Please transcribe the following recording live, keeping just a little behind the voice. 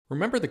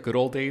Remember the good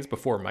old days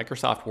before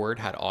Microsoft Word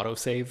had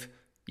autosave?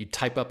 You'd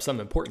type up some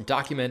important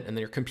document and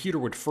then your computer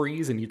would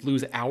freeze and you'd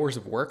lose hours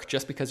of work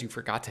just because you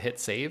forgot to hit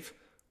save?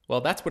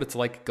 Well, that's what it's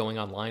like going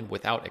online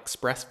without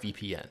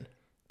ExpressVPN.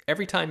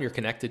 Every time you're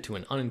connected to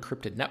an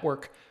unencrypted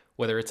network,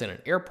 whether it's in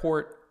an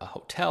airport, a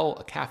hotel,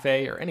 a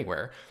cafe, or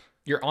anywhere,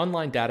 your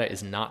online data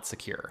is not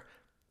secure.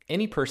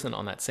 Any person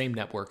on that same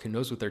network who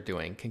knows what they're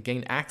doing can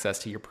gain access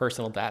to your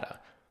personal data.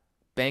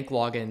 Bank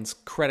logins,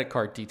 credit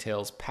card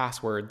details,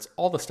 passwords,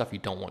 all the stuff you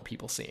don't want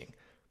people seeing.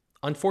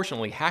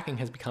 Unfortunately, hacking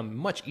has become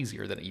much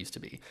easier than it used to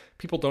be.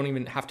 People don't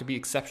even have to be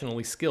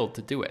exceptionally skilled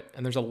to do it,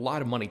 and there's a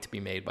lot of money to be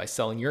made by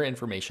selling your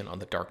information on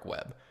the dark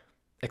web.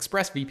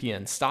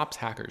 ExpressVPN stops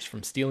hackers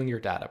from stealing your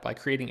data by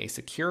creating a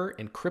secure,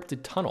 encrypted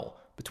tunnel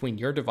between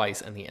your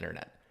device and the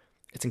internet.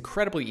 It's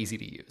incredibly easy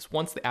to use.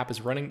 Once the app is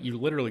running, you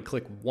literally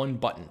click one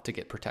button to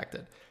get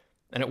protected.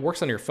 And it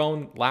works on your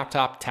phone,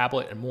 laptop,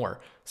 tablet, and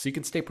more, so you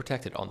can stay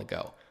protected on the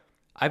go.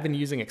 I've been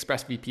using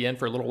ExpressVPN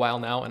for a little while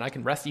now, and I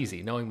can rest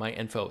easy knowing my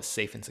info is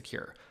safe and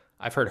secure.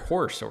 I've heard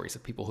horror stories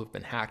of people who've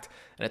been hacked,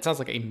 and it sounds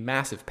like a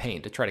massive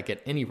pain to try to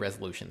get any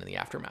resolution in the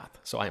aftermath,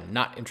 so I am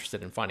not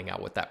interested in finding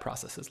out what that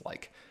process is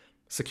like.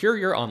 Secure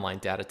your online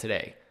data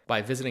today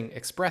by visiting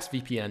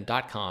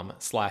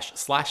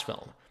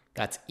expressvpn.com/film.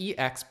 That's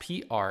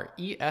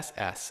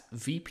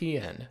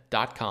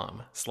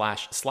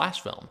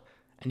expressvpn.com//film,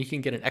 and you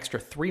can get an extra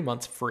 3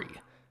 months free.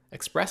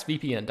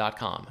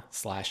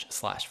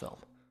 expressvpn.com//film.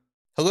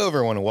 Hello,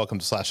 everyone, and welcome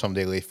to Slash Film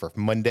Daily for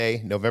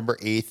Monday, November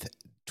 8th,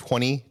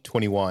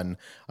 2021.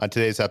 On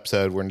today's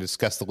episode, we're going to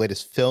discuss the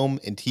latest film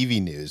and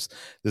TV news.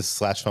 This is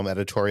Slash Film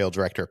editorial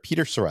director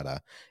Peter Sciretta,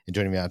 and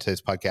joining me on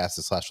today's podcast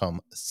is Slash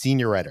Film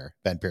senior writer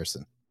Ben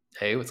Pearson.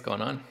 Hey, what's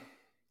going on?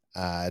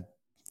 A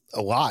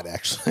lot,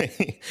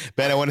 actually.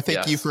 Ben, I want to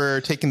thank you for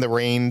taking the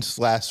reins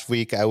last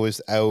week. I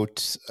was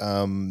out.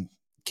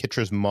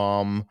 Kitra's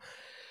mom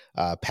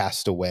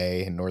passed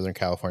away in Northern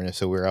California,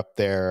 so we were up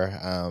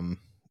there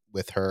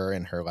with her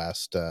in her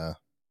last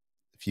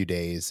few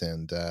days,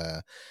 and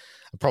I'm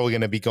probably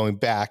going to be going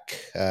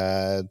back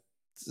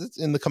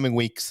in the coming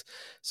weeks.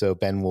 So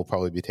Ben will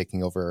probably be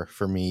taking over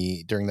for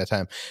me during that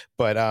time.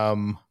 But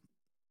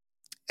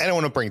I don't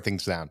want to bring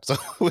things down. So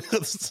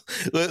let's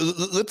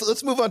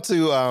move on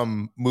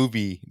to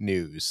movie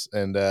news,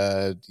 and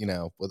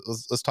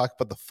let's talk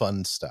about the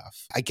fun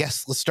stuff. I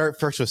guess let's start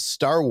first with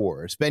Star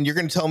Wars. Ben, you're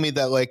going to tell me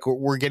that like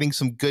we're getting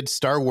some good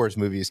Star Wars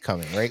movies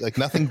coming, right? Like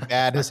nothing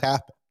bad has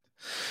happened.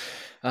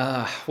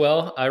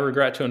 Well, I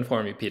regret to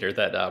inform you, Peter,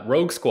 that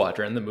Rogue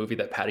Squadron, the movie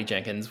that Patty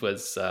Jenkins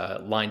was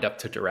lined up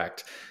to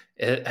direct,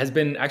 it has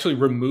been actually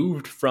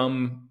removed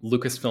from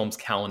Lucasfilm's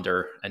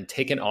calendar and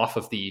taken off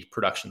of the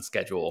production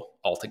schedule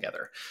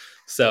altogether.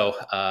 So,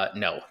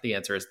 no, the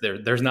answer is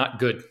there's not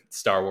good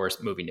Star Wars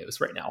movie news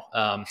right now.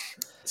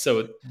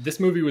 So this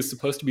movie was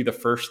supposed to be the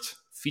first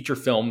feature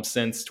film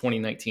since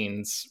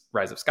 2019's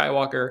Rise of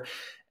Skywalker.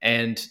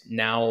 And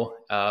now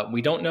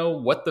we don't know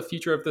what the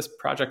future of this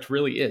project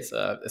really is.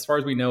 As far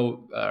as we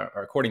know,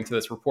 or according to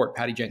this report,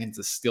 Patty Jenkins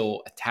is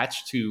still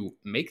attached to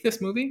make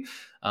this movie.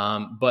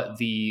 But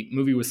the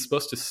movie was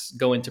supposed to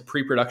go into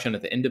pre-production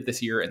at the end of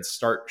this year and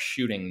start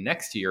shooting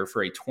next year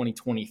for a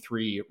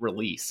 2023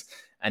 release.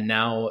 And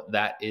now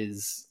that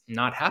is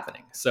not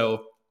happening.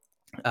 So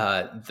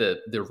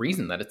the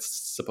reason that it's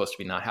supposed to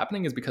be not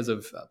happening is because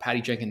of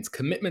Patty Jenkins'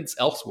 commitments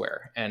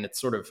elsewhere. And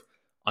it's sort of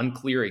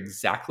unclear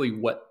exactly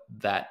what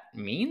that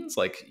means.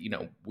 Like,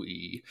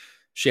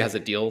 she has a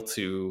deal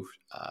to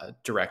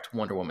direct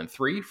Wonder Woman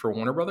 3 for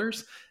Warner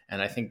Brothers.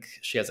 And I think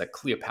she has a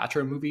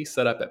Cleopatra movie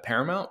set up at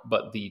Paramount,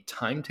 but the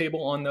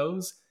timetable on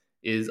those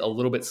is a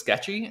little bit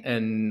sketchy.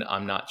 And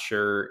I'm not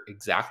sure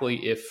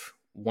exactly if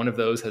one of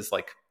those has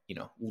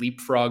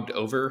leapfrogged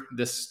over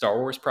this Star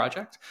Wars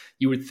project.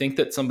 You would think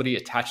that somebody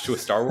attached to a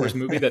Star Wars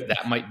movie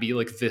that might be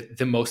like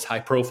the most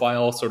high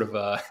profile sort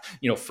of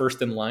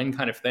first in line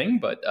kind of thing,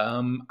 but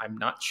I'm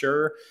not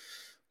sure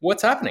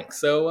what's happening.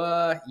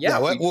 So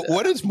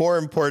what is more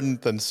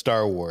important than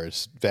Star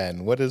Wars,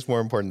 Ben? What is more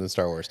important than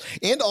Star Wars?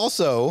 And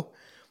also,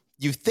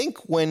 you think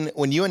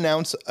when you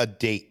announce a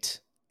date,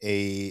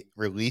 a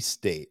release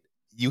date,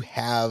 you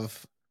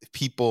have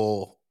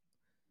people.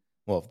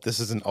 Well, this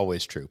isn't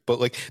always true,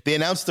 but like they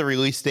announced the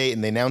release date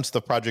and they announced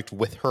the project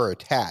with her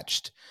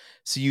attached.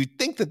 So you'd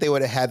think that they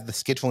would have had the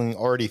scheduling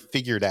already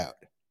figured out.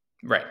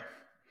 Right.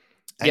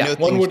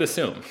 One would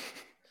assume.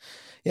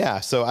 Yeah.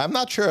 So I'm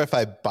not sure if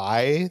I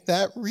buy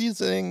that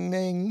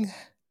reasoning.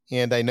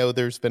 And I know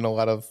there's been a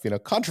lot of,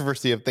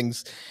 controversy of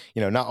things,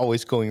 not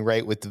always going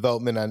right with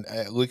development on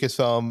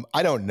Lucasfilm.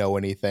 I don't know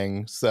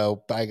anything,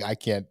 so I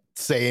can't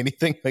say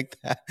anything like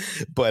that.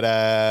 But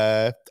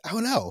I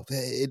don't know.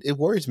 It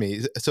worries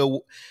me.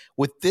 So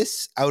with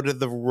this out of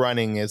the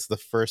running as the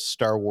first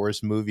Star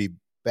Wars movie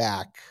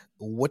back,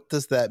 what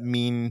does that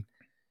mean?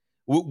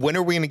 When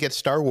are we going to get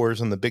Star Wars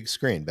on the big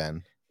screen,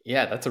 Ben?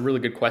 Yeah, that's a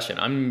really good question.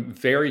 I'm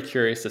very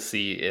curious to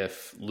see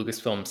if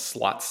Lucasfilm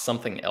slots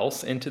something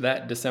else into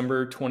that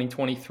December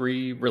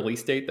 2023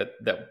 release date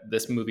that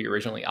this movie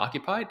originally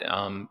occupied.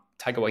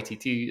 Taika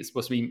Waititi is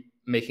supposed to be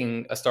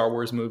making a Star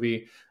Wars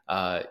movie.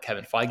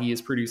 Kevin Feige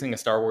is producing a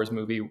Star Wars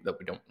movie that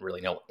we don't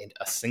really know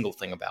a single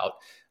thing about.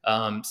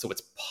 So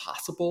it's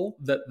possible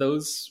that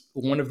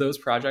one of those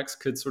projects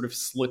could sort of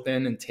slip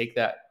in and take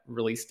that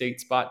release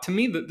date spot. To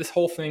me, this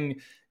whole thing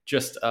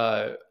just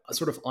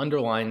sort of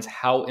underlines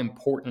how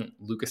important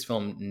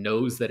Lucasfilm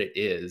knows that it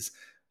is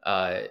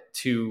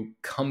to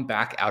come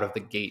back out of the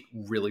gate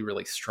really,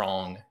 really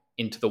strong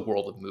into the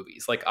world of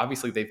movies. Like,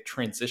 obviously, they've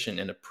transitioned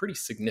in a pretty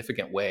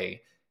significant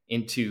way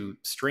into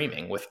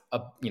streaming with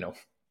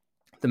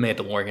The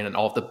Mandalorian and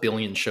all of the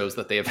billion shows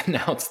that they have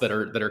announced that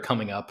are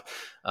coming up,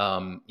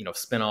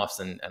 spinoffs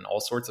and all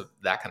sorts of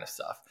that kind of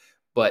stuff.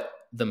 But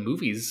the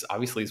movies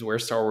obviously is where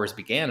Star Wars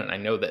began, and I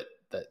know that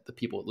the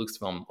people at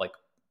Lucasfilm like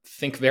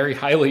think very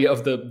highly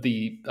of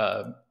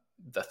the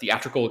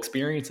theatrical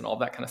experience and all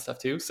that kind of stuff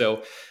too.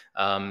 So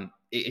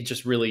it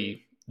just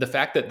really, the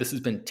fact that this has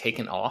been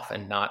taken off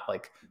and not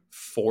like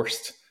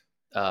forced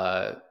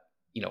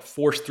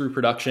through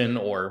production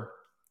or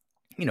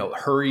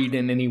hurried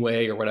in any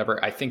way or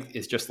whatever, I think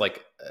is just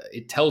like,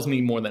 it tells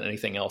me more than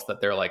anything else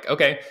that they're like,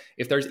 okay,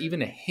 if there's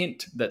even a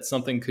hint that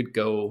something could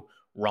go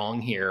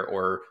wrong here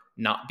or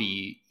not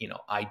be,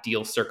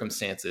 ideal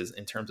circumstances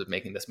in terms of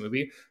making this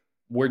movie,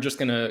 we're just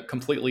going to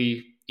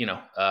completely,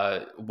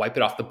 wipe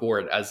it off the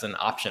board as an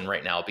option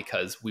right now,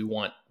 because we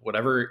want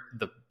whatever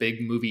the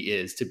big movie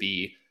is to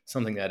be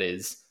something that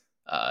is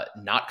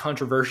not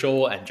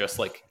controversial and just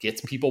like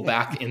gets people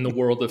back in the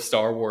world of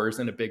Star Wars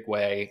in a big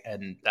way.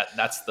 And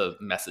that's the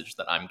message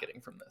that I'm getting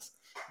from this.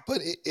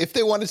 But if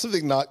they wanted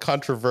something not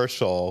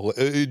controversial,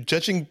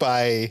 judging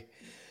by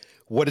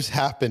what has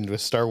happened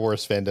with Star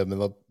Wars fandom in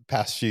the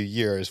past few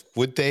years,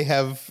 would they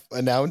have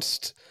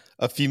announced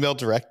a female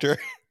director?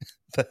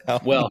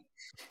 Well,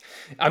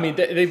 I mean,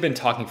 they've been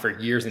talking for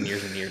years and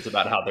years and years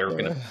about how they were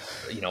going to,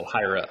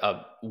 hire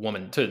a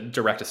woman to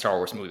direct a Star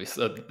Wars movie.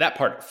 So that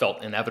part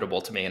felt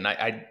inevitable to me, and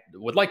I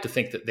would like to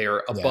think that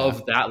they're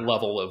above that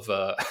level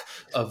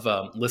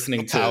of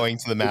listening to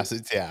the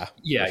masses. Yeah,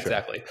 sure.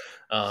 Exactly.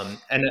 And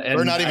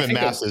or not even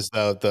masses,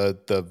 though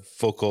the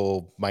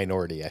vocal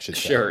minority, I should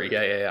say. Sure,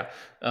 yeah.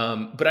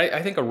 But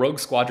I think a Rogue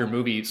Squadron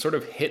movie sort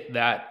of hit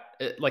that.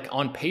 Like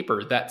on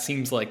paper, that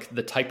seems like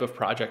the type of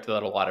project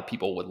that a lot of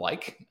people would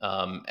like.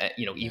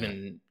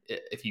 Even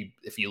if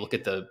you look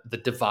at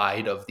the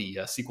divide of the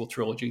sequel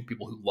trilogy,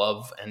 people who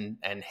love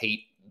and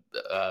hate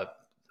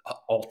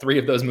all three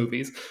of those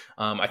movies,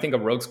 I think a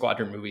Rogue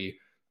Squadron movie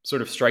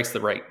sort of strikes the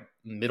right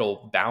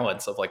middle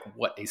balance of like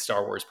what a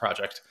Star Wars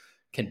project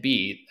can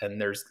be. And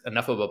there's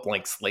enough of a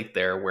blank slate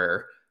there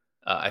where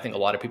I think a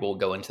lot of people will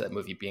go into that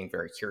movie being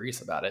very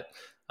curious about it.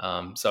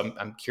 So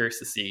I'm curious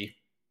to see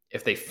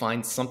if they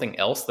find something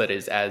else that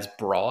is as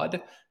broad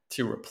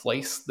to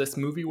replace this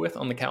movie with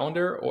on the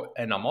calendar.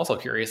 And I'm also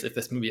curious if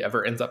this movie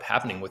ever ends up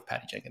happening with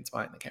Patty Jenkins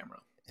behind the camera.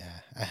 Yeah,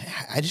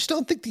 I just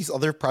don't think these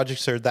other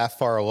projects are that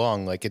far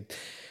along. Like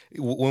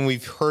when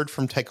we've heard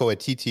from Taika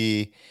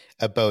Waititi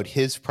about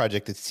his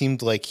project, it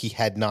seemed like he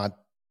had not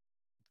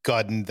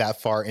gotten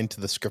that far into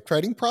the script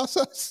writing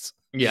process.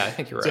 Yeah, I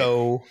think you're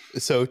right.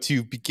 So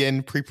to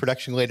begin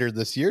pre-production later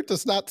this year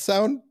does not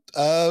sound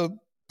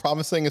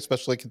promising,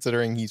 especially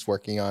considering he's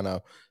working on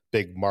a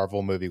big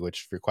Marvel movie,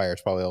 which requires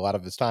probably a lot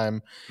of his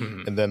time.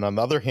 Mm-hmm. And then on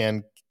the other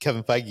hand,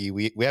 Kevin Feige,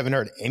 we haven't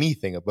heard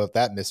anything about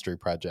that mystery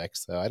project.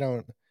 So I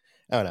don't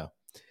know.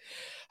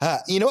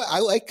 I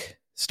like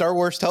Star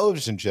Wars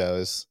television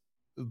shows,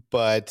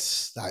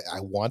 but I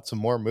want some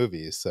more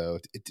movies. So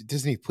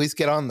Disney, please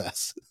get on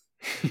this,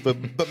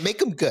 but make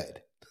them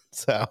good.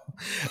 So,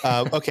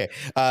 okay.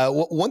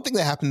 One thing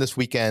that happened this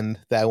weekend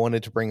that I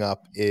wanted to bring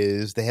up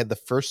is they had the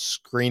first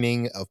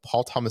screening of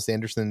Paul Thomas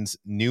Anderson's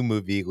new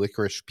movie,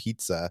 Licorice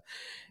Pizza.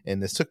 And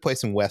this took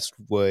place in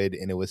Westwood,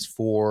 and it was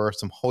for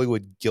some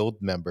Hollywood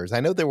Guild members. I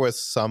know there was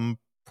some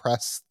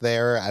press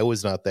there. I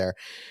was not there,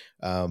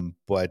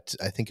 but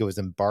I think it was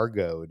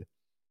embargoed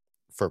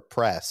for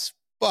press.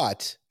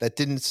 But that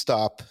didn't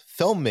stop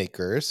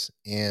filmmakers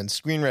and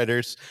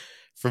screenwriters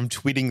from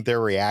tweeting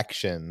their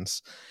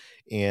reactions.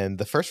 And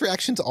the first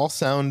reactions all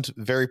sound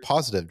very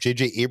positive.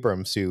 J.J.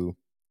 Abrams, who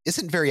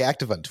isn't very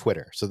active on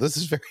Twitter, so this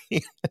is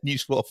very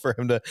unusual for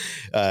him to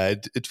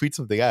tweet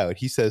something out.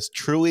 He says,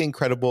 truly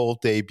incredible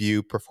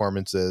debut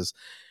performances.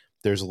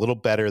 There's a little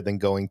better than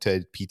going to a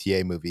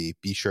PTA movie.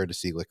 Be sure to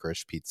see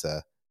Licorice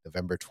Pizza,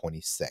 November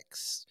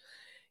 26th.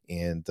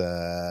 And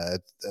a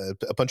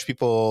bunch of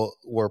people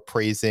were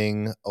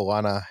praising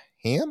Alana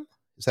Haim.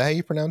 Is that how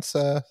you pronounce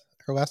her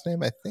last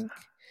name, I think?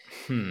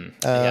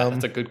 Yeah,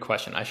 that's a good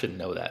question. I should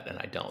know that, and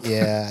I don't.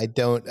 Yeah, I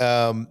don't.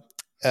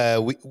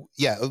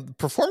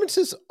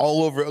 Performances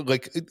all over.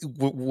 Like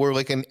we're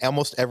like in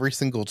almost every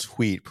single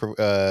tweet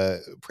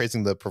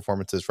praising the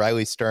performances.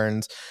 Riley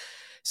Stearns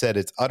said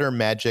it's utter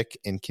magic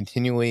and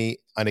continually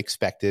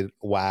unexpected.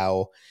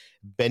 Wow.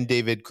 Ben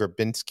David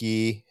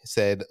Grabinski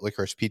said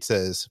Licorice Pizza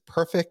is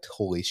perfect.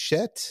 Holy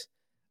shit.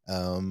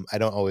 I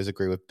don't always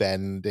agree with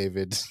Ben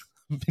David's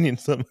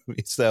opinions on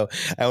movies, so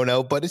I don't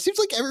know. But it seems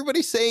like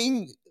everybody's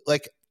saying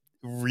like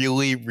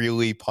really,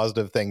 really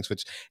positive things,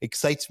 which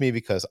excites me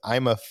because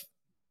I'm a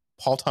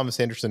Paul Thomas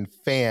Anderson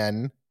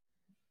fan,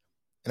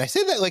 And I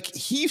say that like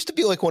he used to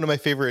be like one of my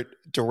favorite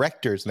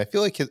directors, and I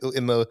feel like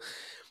in the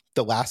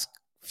last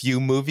few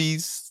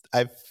movies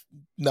I've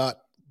not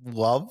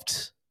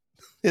loved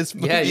his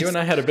movies. Yeah, you and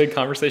I had a big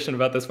conversation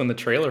about this when the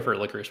trailer for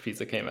Licorice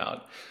Pizza came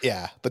out.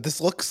 Yeah, but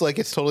this looks like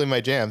it's totally my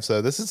jam.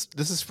 So this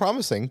is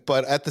promising.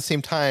 But at the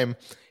same time,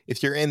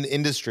 if you're in the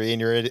industry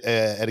and you're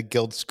at a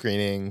guild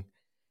screening,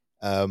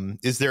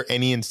 is there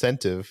any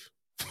incentive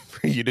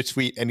for you to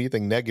tweet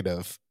anything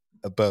negative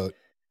about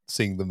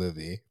seeing the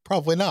movie?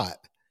 Probably not.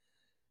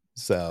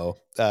 So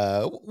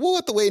we'll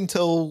have to wait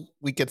until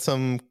we get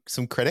some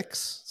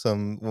critics,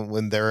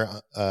 when they're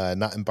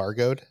not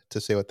embargoed, to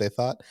say what they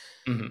thought.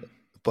 Mm-hmm.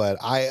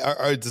 But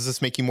does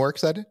this make you more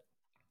excited?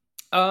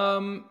 I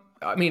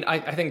mean,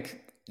 I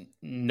think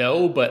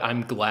no, but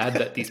I'm glad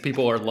that these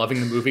people are loving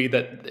the movie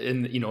that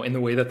in the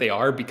way that they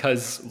are,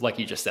 because like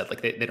you just said,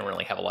 like they don't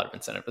really have a lot of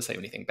incentive to say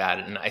anything bad.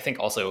 And I think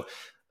also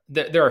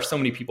there are so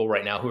many people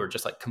right now who are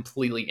just like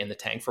completely in the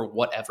tank for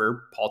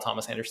whatever Paul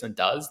Thomas Anderson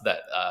does,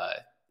 that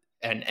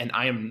and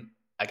I am,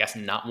 I guess,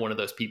 not one of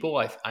those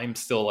people. I'm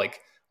still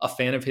like a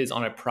fan of his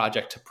on a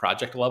project to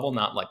project level,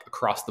 not like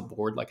across the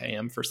board like I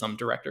am for some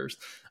directors.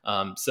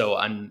 So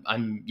I'm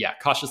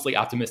cautiously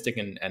optimistic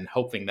and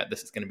hoping that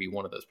this is going to be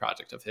one of those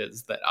projects of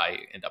his that I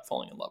end up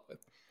falling in love with.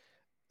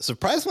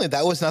 Surprisingly,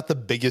 that was not the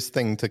biggest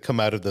thing to come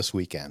out of this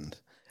weekend.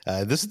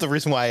 This is the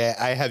reason why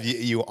I have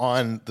you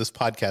on this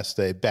podcast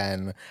today,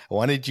 Ben. I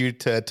wanted you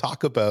to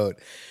talk about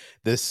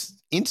this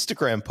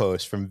Instagram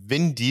post from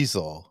Vin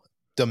Diesel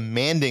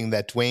demanding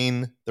that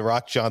Dwayne "The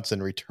Rock"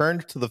 Johnson return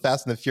to the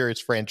Fast and the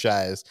Furious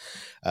franchise,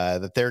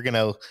 that they're going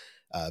to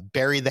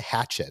bury the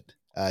hatchet.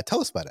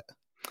 Tell us about it.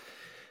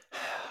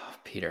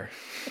 Peter,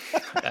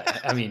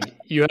 I mean,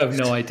 you have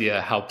no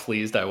idea how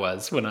pleased I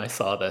was when I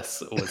saw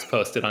this was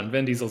posted on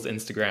Vin Diesel's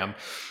Instagram,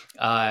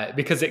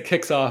 because it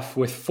kicks off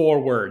with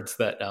 4 words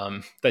that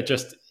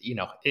just,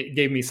 it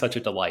gave me such a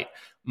delight.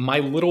 My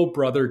little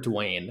brother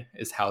Dwayne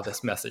is how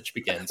this message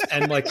begins.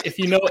 And like, if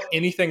you know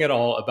anything at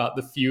all about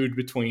the feud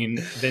between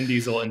Vin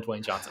Diesel and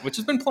Dwayne Johnson, which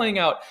has been playing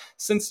out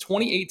since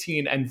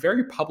 2018 and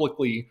very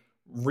publicly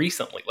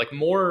recently, like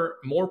more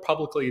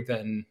publicly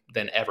than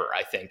ever,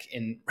 I think,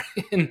 in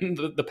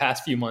the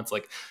past few months.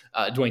 Like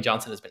Dwayne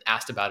Johnson has been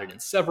asked about it in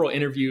several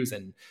interviews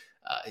and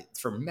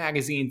for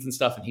magazines and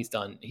stuff, and he's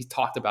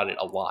talked about it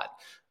a lot.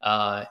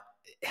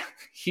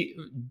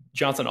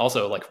 Johnson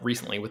also, like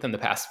recently, within the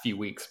past few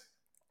weeks,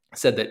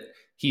 said that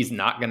he's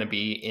not going to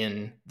be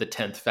in the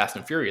 10th Fast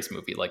and Furious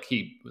movie. Like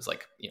he was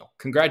like,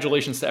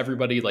 congratulations to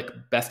everybody, like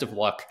best of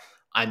luck.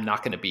 I'm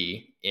not going to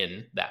be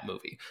in that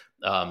movie.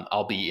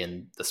 I'll be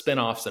in the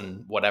spinoffs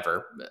and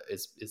whatever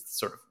is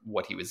sort of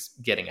what he was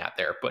getting at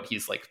there. But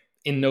he's like,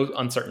 in no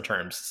uncertain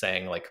terms,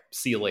 saying like,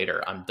 see you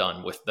later. I'm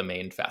done with the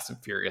main Fast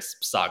and Furious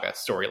saga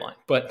storyline.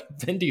 But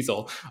Vin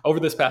Diesel,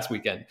 over this past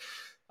weekend,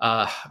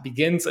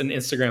 begins an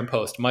Instagram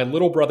post. My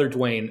little brother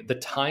Dwayne, the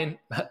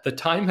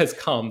time has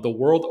come. The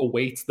world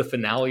awaits the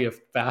finale of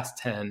Fast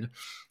 10.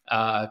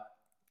 And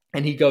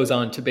he goes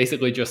on to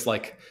basically just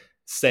like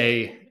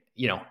say,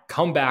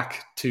 come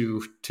back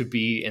to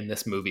be in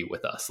this movie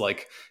with us.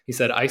 Like he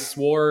said, I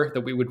swore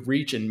that we would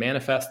reach and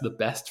manifest the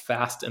best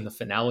Fast in the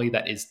finale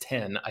that is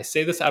 10. I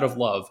say this out of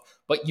love,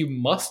 but you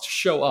must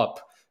show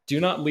up. Do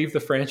not leave the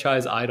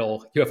franchise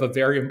idle. You have a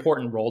very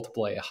important role to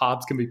play.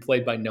 Hobbs can be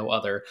played by no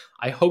other.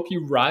 I hope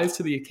you rise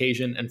to the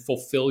occasion and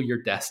fulfill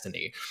your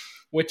destiny,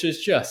 which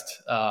is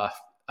just,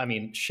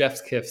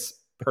 chef's kiss,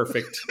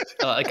 perfect.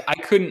 Like I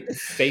couldn't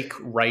fake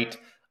write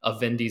a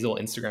Vin Diesel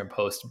Instagram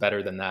post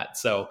better than that.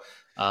 So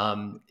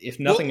if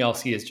nothing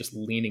else, he is just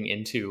leaning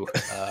into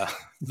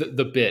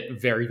the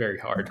bit very, very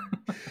hard.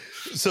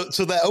 So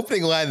that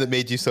opening line that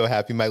made you so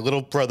happy, my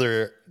little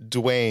brother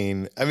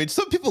Dwayne, I mean,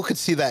 some people could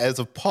see that as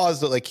a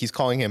pause, that like he's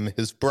calling him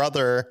his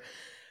brother,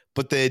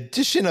 but the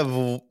addition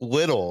of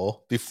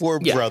little before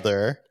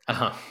brother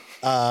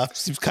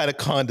seems kind of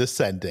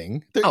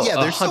condescending. There's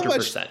 100%. So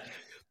much.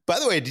 By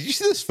the way, did you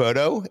see this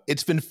photo?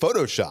 It's been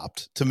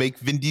photoshopped to make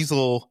Vin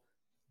Diesel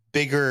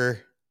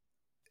bigger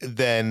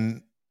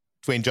than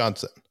Dwayne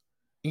Johnson.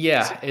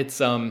 Yeah, it's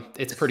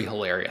pretty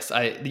hilarious.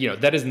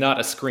 That is not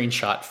a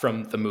screenshot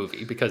from the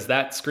movie, because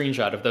that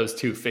screenshot of those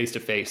two face to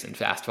face in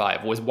Fast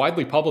 5 was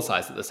widely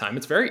publicized at this time.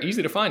 It's very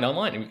easy to find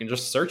online, and you can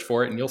just search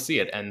for it and you'll see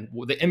it. And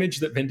the image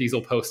that Vin Diesel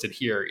posted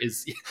here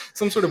is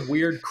some sort of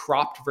weird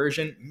cropped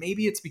version.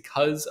 Maybe it's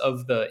because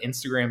of the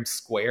Instagram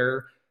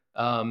Square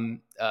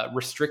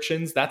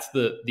restrictions. That's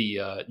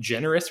the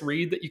generous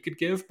read that you could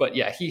give. But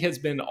yeah, he has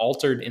been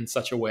altered in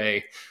such a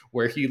way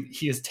where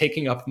he is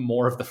taking up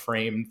more of the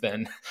frame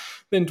than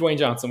Dwayne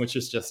Johnson, which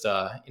is just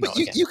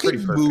you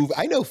can move.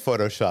 I know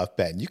Photoshop,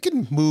 Ben. You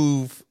can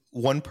move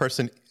one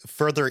person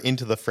further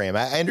into the frame.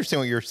 I understand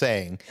what you're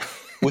saying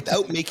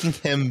without making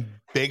him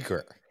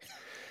bigger.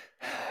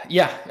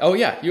 Yeah. Oh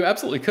yeah, you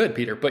absolutely could,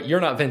 Peter, but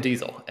you're not Vin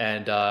Diesel.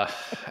 And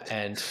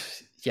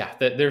Yeah,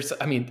 there's,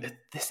 I mean,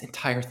 this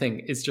entire thing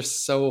is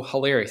just so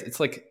hilarious. It's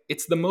like,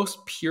 it's the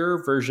most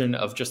pure version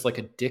of just like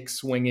a dick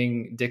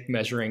swinging, dick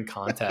measuring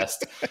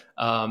contest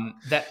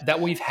that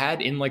we've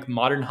had in like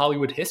modern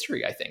Hollywood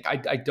history. I think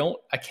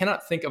I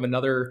cannot think of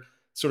another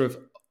sort of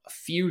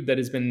feud that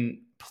has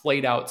been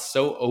played out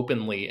so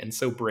openly and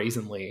so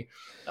brazenly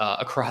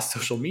across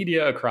social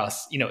media,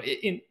 across,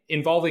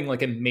 involving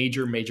like a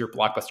major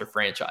blockbuster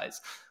franchise.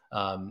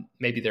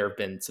 Maybe there have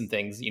been some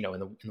things, in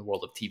the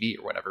world of TV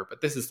or whatever,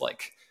 but this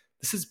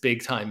is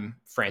big time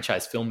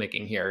franchise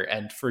filmmaking here.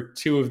 And for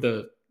two of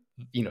the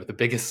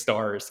biggest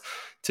stars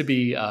to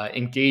be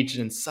engaged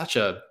in such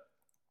a,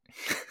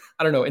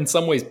 I don't know, in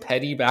some ways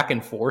petty back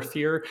and forth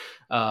here,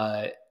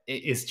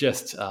 is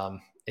just,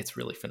 it's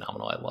really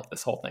phenomenal. I love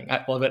this whole thing.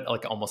 I love it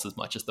like almost as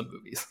much as the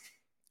movies.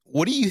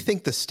 What do you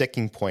think the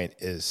sticking point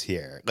is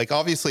here? Like,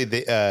 obviously,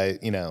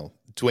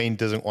 Dwayne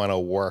doesn't want to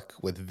work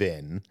with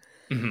Vin.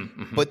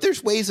 Mm-hmm, mm-hmm. But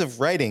there's ways of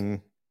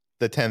writing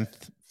the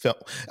 10th film.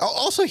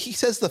 Also, he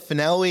says the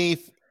finale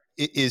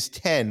is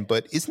 10,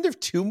 but isn't there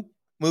 2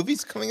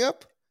 movies coming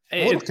up?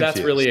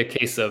 That's really a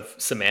case of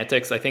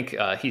semantics. I think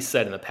he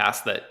said in the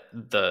past that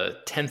the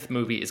 10th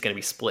movie is going to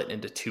be split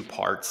into 2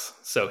 parts.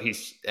 So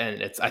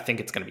I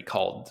think it's going to be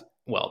called,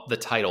 well, the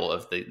title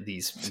of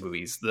these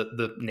movies.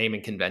 The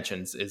naming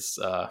conventions is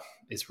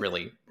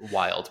really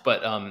wild,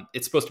 but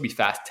it's supposed to be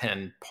Fast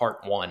 10 Part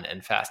 1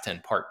 and Fast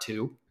 10 Part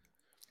 2.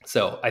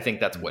 So I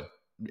think that's what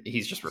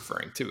he's just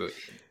referring to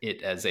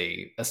it as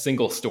a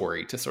single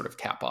story to sort of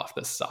cap off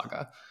this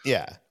saga.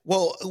 Yeah.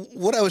 Well,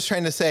 what I was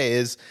trying to say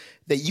is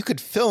that you could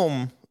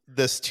film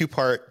this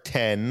 2-part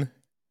 10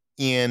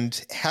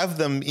 and have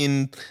them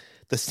in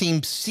the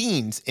same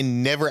scenes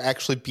and never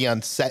actually be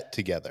on set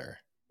together,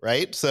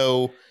 right?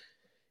 So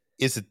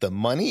is it the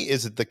money?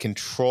 Is it the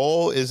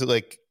control? Is it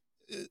like,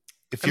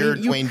 if you're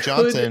Dwayne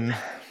Johnson...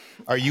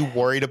 Are you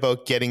worried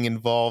about getting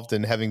involved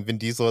and having Vin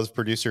Diesel as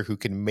producer who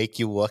can make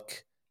you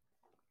look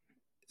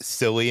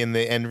silly in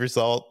the end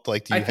result?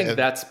 Like, I think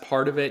that's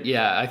part of it.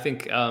 Yeah, I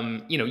think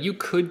you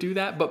could do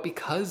that, but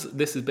because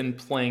this has been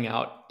playing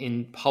out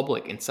in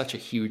public in such a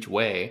huge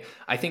way,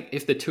 I think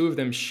if the two of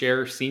them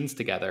share scenes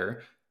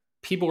together,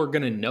 people are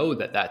going to know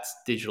that that's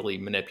digitally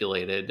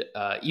manipulated,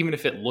 even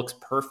if it looks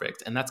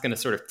perfect, and that's going to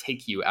sort of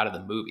take you out of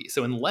the movie.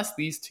 So unless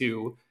these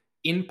two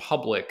in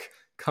public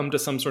come to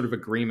some sort of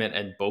agreement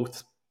and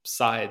both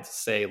sides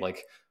say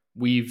like,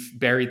 we've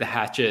buried the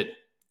hatchet,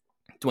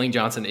 Dwayne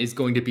Johnson is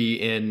going to be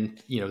in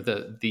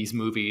these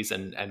movies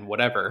and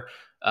whatever,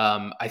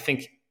 I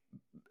think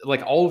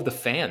like all of the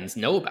fans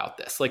know about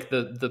this, like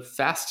the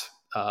Fast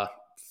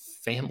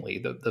family,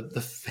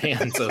 the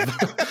fans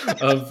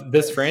of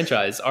this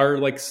franchise are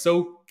like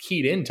so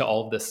keyed into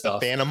all of this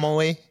stuff.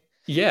 Family.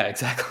 Yeah,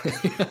 exactly.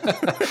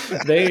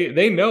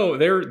 they know,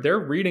 they're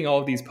reading all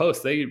of these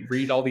posts. They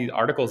read all these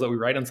articles that we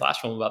write on Slash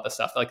Film about this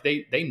stuff. Like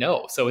they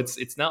know. So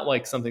it's not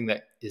like something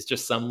that is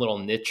just some little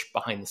niche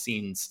behind the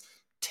scenes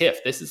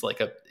tiff. This is like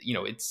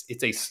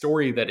it's a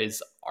story that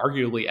is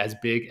arguably as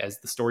big as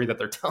the story that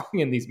they're telling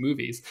in these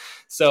movies.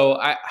 So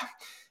I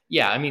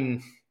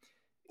mean,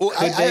 well,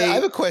 I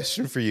have a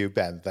question for you,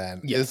 Ben.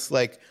 Then it's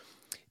like,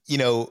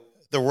 The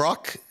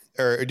Rock.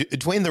 Or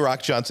Dwayne "The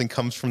Rock" Johnson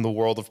comes from the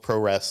world of pro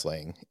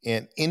wrestling.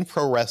 And in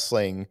pro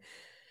wrestling,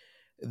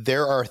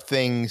 there are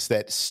things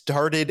that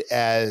started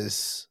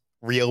as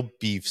real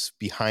beefs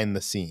behind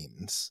the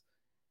scenes.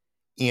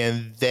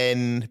 And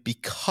then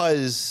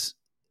because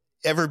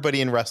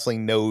everybody in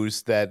wrestling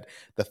knows that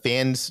the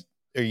fans,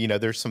 or,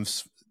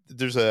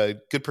 there's a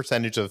good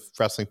percentage of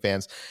wrestling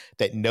fans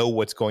that know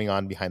what's going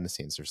on behind the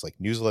scenes. There's like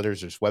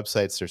newsletters, there's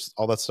websites, there's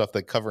all that stuff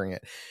that covering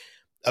it.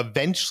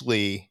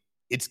 Eventually,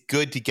 it's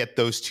good to get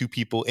those two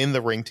people in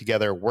the ring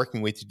together, working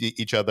with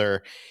each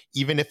other,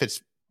 even if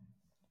it's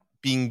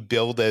being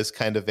billed as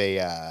kind of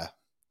a,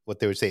 what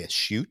they would say, a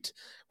shoot,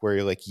 where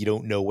you're like, you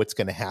don't know what's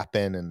going to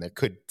happen and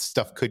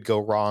stuff could go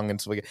wrong. And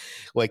so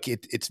like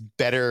it's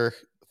better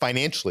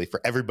financially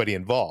for everybody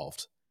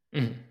involved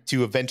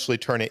to eventually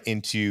turn it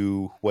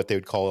into what they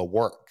would call a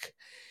work.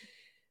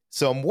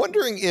 So I'm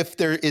wondering if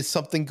there is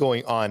something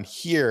going on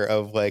here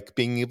of like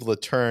being able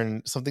to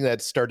turn something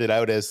that started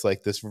out as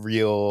like this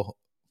real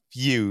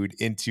feud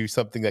into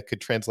something that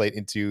could translate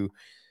into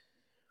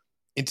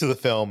the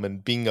film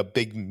and being a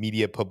big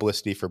media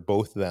publicity for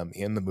both of them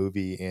in the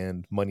movie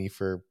and money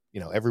for,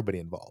 everybody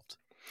involved.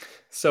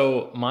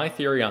 So my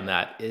theory on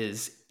that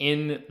is,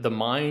 in the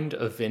mind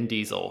of Vin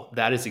Diesel,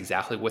 that is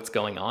exactly what's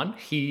going on.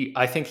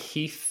 I think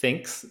he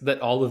thinks that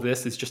all of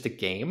this is just a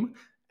game.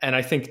 And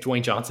I think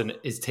Dwayne Johnson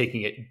is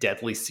taking it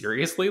deadly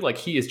seriously. Like,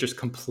 he is just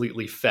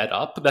completely fed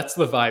up. That's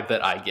the vibe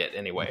that I get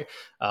anyway.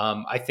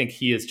 I think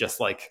he is just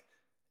like,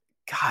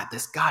 God,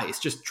 this guy is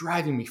just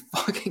driving me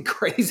fucking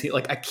crazy.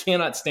 Like, I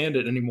cannot stand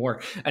it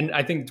anymore. And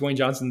I think Dwayne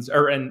Johnson's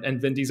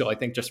and Vin Diesel, I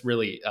think, just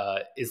really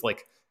is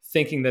like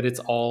thinking that it's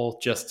all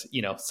just,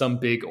 some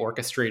big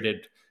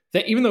orchestrated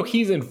thing. Even though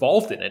he's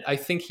involved in it, I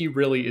think he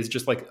really is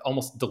just like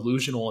almost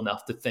delusional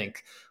enough to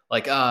think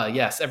like,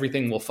 yes,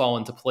 everything will fall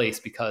into place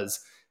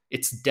because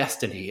it's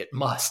destiny. It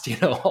must,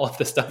 all of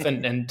this stuff.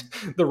 And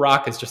The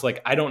Rock is just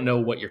like, I don't know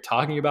what you're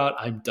talking about.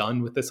 I'm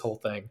done with this whole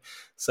thing.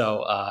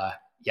 So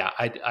yeah,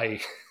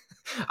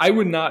 I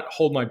would not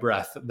hold my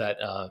breath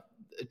that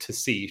to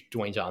see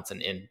Dwayne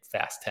Johnson in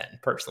Fast 10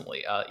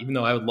 personally, even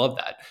though I would love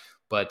that.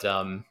 But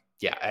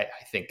yeah, I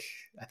think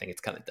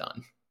it's kind of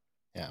done.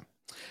 Yeah.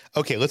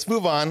 Okay, let's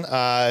move on.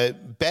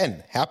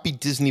 Ben, happy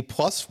Disney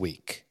Plus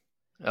week.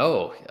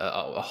 Oh,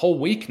 a whole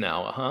week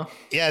now, huh?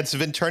 Yeah, it's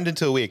been turned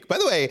into a week. By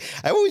the way,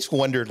 I always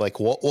wondered, like,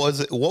 what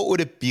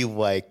would it be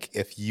like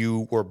if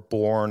you were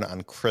born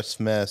on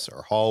Christmas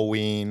or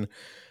Halloween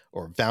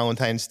or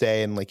Valentine's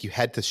Day, and like you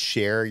had to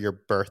share your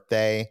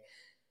birthday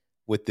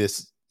with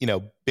this,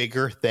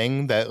 bigger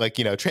thing that, like,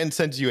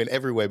 transcends you in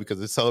every way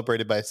because it's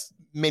celebrated by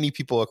many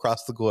people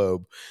across the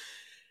globe.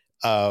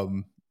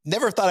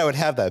 Never thought I would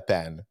have that,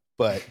 Ben.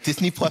 But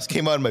Disney Plus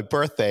came out on my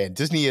birthday, and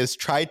Disney has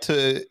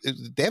they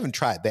haven't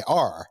tried, they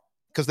are,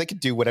 because they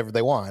could do whatever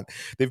they want.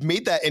 They've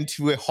made that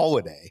into a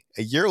holiday,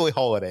 a yearly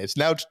holiday. It's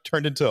now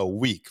turned into a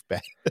week,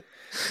 Ben.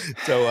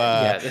 So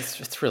yeah,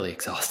 it's really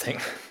exhausting.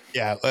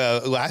 Yeah,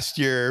 last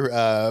year,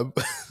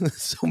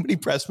 so many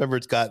press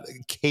members got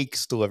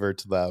cakes delivered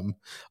to them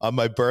on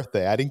my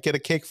birthday. I didn't get a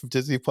cake from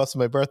Disney Plus on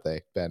my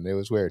birthday, Ben. It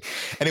was weird.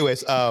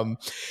 Anyways,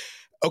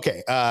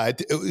 okay,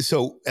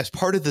 so as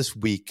part of this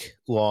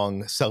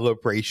week-long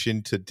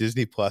celebration to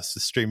Disney Plus, the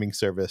streaming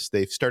service,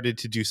 they've started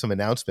to do some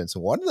announcements,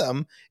 and one of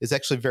them is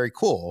actually very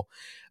cool.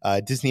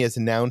 Disney has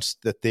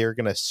announced that they're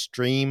going to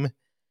stream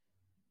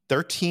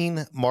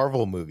 13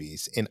 Marvel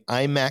movies in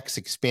IMAX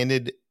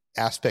expanded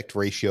aspect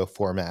ratio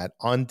format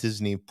on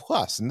Disney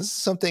Plus, and this is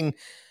something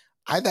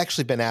I've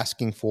actually been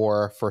asking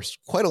for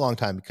quite a long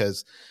time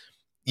because,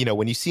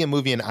 when you see a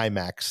movie in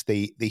IMAX,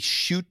 they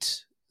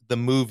shoot the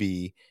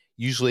movie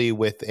usually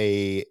with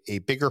a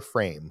bigger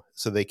frame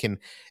so they can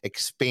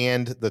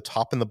expand the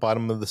top and the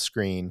bottom of the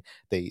screen.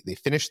 They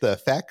finish the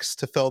effects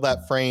to fill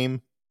that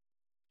frame.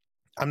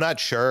 I'm not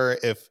sure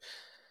if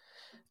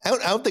I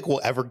don't think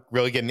we'll ever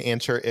really get an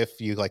answer if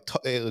you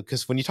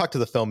because when you talk to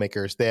the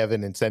filmmakers, they have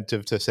an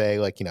incentive to say,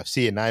 like,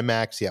 see in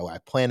IMAX. Yeah, well, I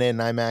plan it in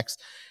IMAX.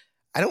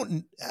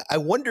 I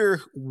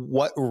wonder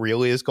what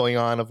really is going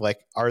on of,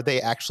 like, are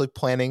they actually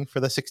planning for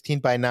the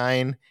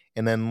 16:9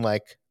 and then,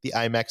 like, the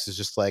IMAX is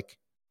just like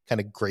kind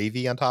of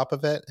gravy on top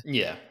of it?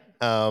 Yeah.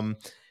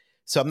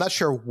 So I'm not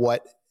sure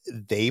what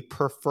they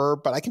prefer,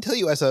 but I can tell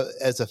you as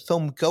a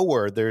film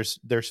goer, there's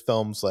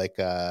films like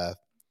The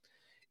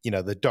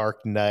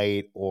Dark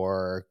Knight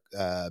or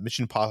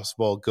Mission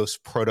Impossible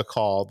Ghost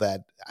Protocol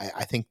that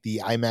I think the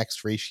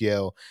IMAX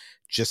ratio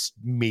just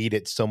made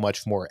it so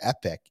much more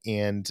epic.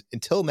 And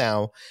until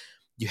now,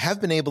 you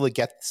have been able to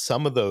get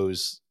some of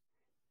those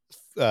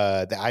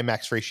the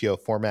IMAX ratio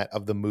format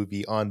of the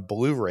movie on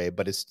Blu-ray,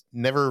 but it's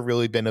never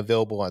really been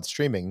available on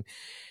streaming.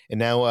 And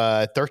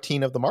now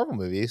 13 of the Marvel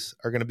movies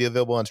are going to be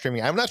available on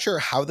streaming. I'm not sure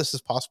how this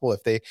is possible.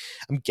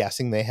 I'm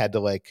guessing they had to,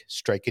 like,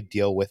 strike a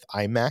deal with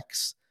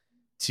IMAX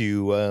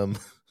to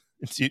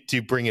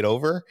bring it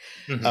over.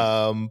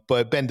 Mm-hmm.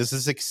 But Ben, does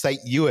this excite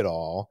you at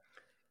all?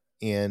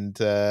 And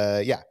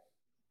yeah.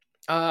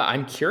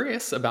 I'm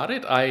curious about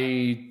it.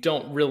 I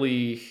don't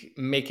really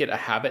make it a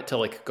habit to,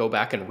 like, go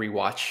back and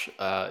rewatch,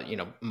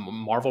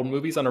 Marvel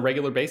movies on a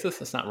regular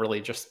basis. It's not really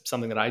just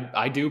something that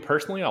I do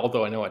personally,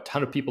 although I know a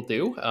ton of people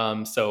do.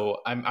 So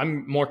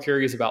I'm more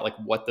curious about, like,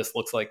 what this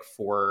looks like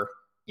for,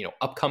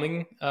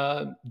 upcoming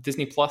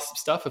Disney Plus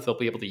stuff, if they'll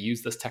be able to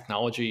use this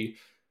technology,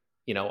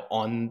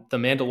 on The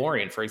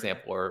Mandalorian, for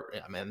example, or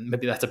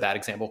maybe that's a bad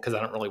example because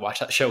I don't really watch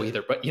that show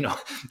either, but,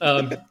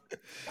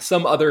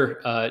 some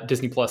other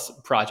Disney Plus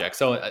project.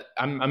 So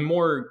I'm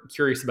more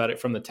curious about it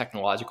from the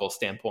technological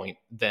standpoint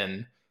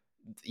than,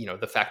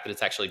 the fact that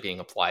it's actually being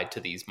applied to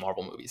these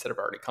Marvel movies that have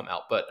already come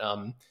out. But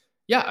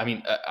yeah,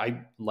 I,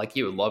 like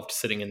you, loved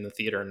sitting in the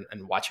theater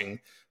and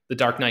watching The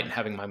Dark Knight and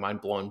having my mind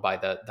blown by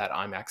that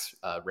IMAX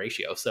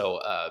ratio. So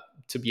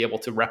to be able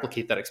to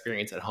replicate that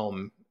experience at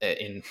home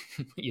in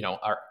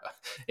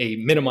a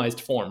minimized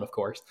form, of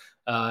course,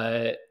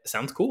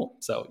 sounds cool.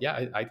 So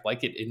yeah, I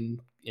like it in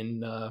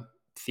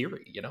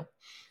theory.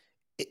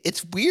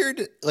 It's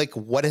weird, like,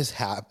 what has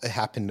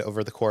happened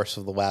over the course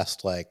of the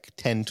last, like,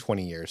 10,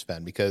 20 years,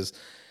 Ben, because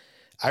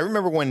I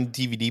remember when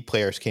DVD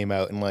players came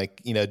out and,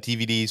 like,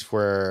 DVDs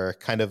were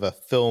kind of a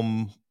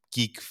film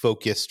geek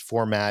focused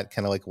format,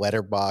 kind of like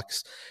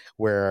Letterbox,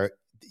 where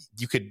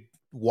you could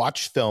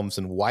watch films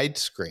in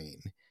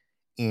widescreen,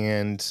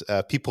 and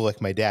people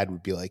like my dad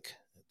would be like,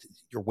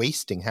 "You're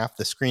wasting half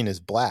the screen is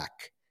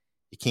black.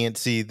 You can't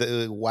see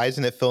why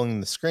isn't it filling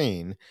the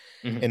screen?"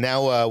 Mm-hmm. And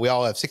now we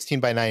all have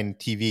 16:9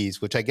 TVs,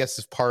 which I guess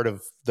is part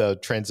of the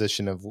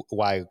transition of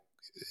why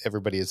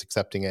everybody is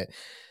accepting it.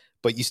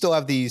 But you still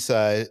have these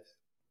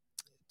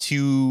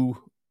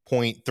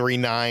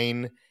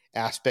 2.39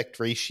 aspect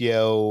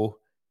ratio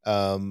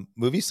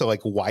movies, so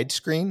like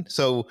widescreen.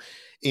 So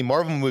a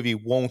Marvel movie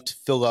won't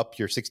fill up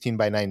your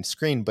 16:9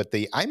 screen, but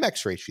the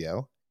IMAX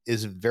ratio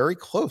is very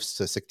close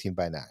to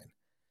 16:9.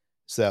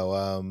 So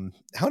I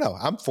don't know.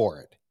 I'm for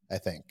it, I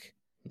think.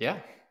 Yeah.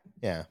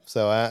 Yeah.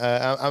 So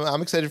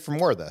I'm excited for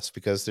more of this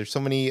because there's so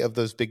many of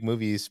those big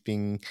movies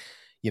being,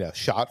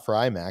 shot for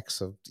IMAX.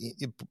 So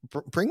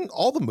bring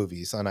all the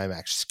movies on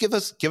IMAX. Just give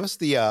us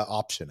the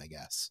option, I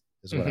guess,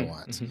 is what I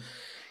want.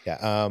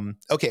 Yeah.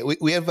 Okay.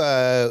 We have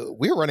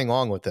we're running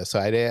long with this, so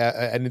I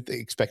didn't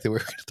expect that we were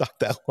going to talk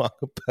that long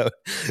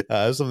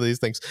about some of these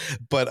things.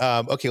 But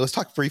okay, let's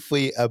talk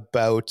briefly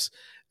about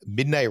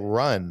Midnight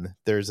Run.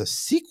 There's a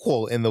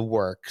sequel in the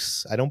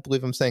works. I don't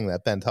believe I'm saying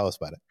that. Ben, tell us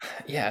about it.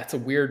 Yeah, it's a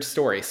weird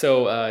story.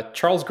 So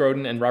Charles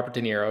Grodin and Robert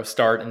De Niro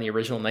starred in the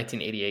original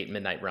 1988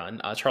 Midnight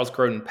Run. Charles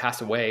Grodin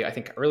passed away, I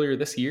think, earlier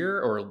this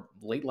year or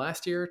late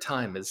last year.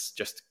 Time is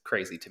just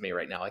crazy to me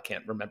right now. I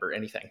can't remember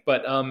anything.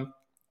 But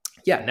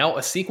yeah, now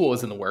a sequel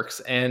is in the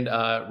works, and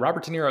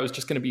Robert De Niro is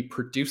just going to be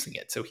producing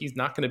it. So he's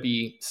not going to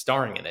be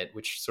starring in it,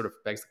 which sort of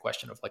begs the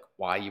question of like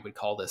why you would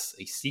call this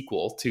a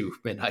sequel to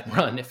Midnight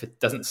Run if it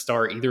doesn't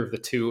star either of the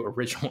two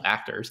original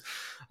actors.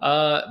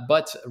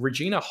 But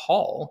Regina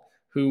Hall,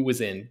 who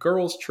was in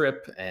Girls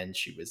Trip, and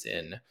she was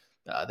in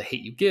The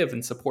Hate You Give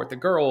and Support the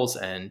Girls,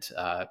 and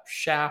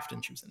Shaft,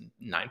 and she was in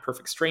Nine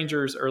Perfect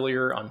Strangers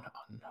earlier on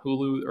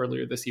Hulu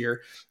earlier this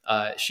year.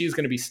 She's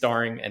going to be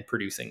starring and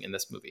producing in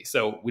this movie.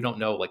 So we don't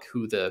know like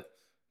who the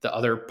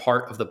other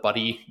part of the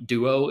buddy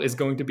duo is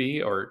going to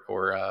be,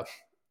 or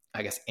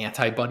I guess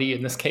anti-buddy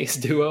in this case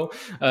duo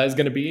is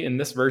going to be in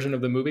this version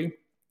of the movie.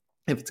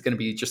 If it's going to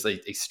be just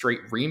a straight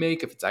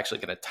remake, if it's actually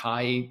going to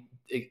tie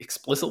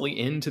explicitly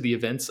into the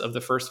events of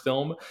the first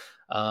film.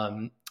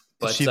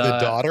 But, is she the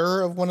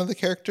daughter of one of the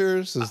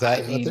characters? Is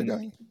that what they're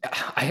going?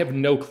 I have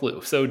no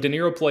clue. So De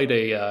Niro played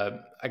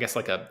I guess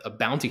like a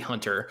bounty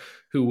hunter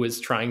who was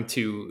trying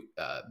to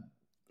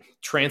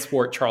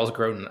transport Charles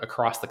Grodin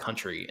across the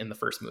country in the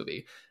first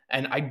movie.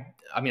 And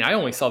I mean, I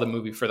only saw the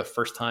movie for the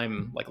first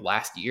time like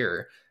last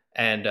year.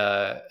 And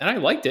I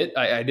liked it.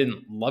 I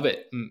didn't love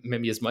it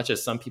maybe as much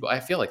as some people. I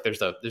feel like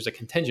there's a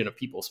contingent of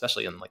people,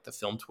 especially in like the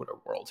film Twitter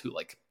world, who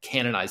like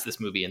canonize this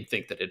movie and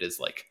think that it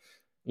is like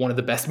one of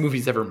the best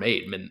movies ever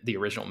made, the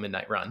original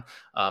Midnight Run.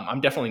 I'm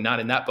definitely not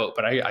in that boat,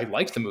 but I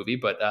liked the movie.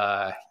 But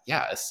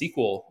yeah, a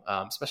sequel,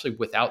 especially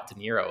without De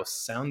Niro,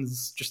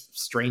 sounds just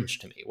strange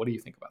to me. What do you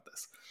think about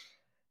this?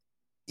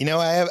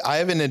 I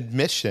have an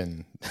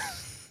admission.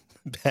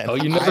 Ben, oh,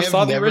 you never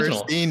saw the original?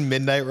 I've never seen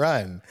Midnight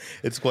Run.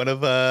 It's one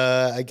of,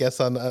 I guess,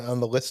 on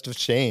the list of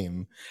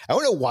shame. I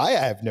don't know why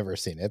I've never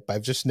seen it, but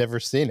I've just never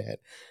seen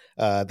it.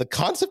 The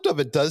concept of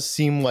it does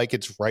seem like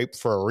it's ripe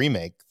for a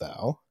remake,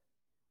 though.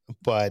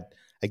 But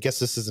I guess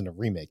this isn't a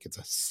remake; it's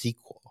a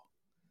sequel.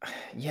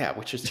 Yeah,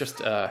 which is just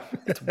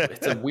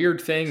it's a weird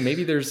thing.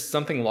 Maybe there's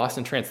something lost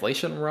in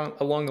translation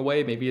along the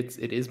way. Maybe it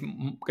is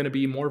going to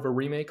be more of a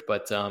remake,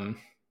 but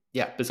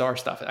yeah, bizarre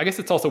stuff. I guess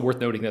it's also worth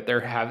noting that there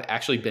have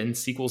actually been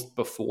sequels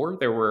before.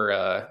 There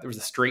was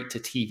a straight to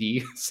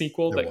TV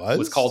sequel that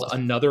was called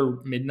Another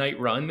Midnight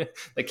Run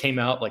that came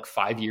out like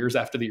 5 years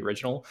after the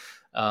original.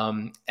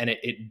 And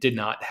it did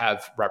not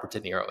have Robert De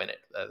Niro in it.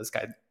 This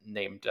guy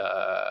named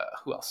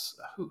who else?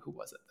 Who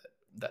was it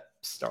that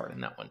starred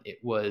in that one? It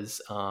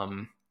was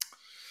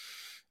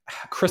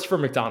Christopher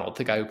McDonald,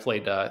 the guy who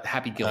played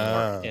Happy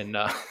Gilmore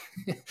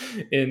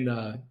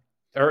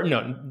or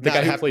no, the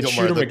guy who played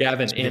Shooter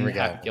McGavin in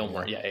Happy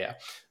Gilmore. Yeah.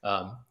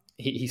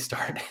 He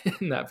starred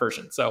in that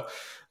version. So,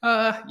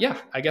 yeah,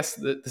 I guess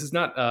this is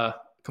not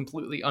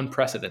completely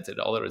unprecedented,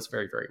 although it's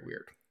very, very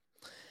weird.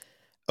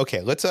 Okay,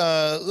 let's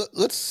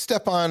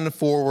step on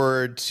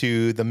forward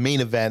to the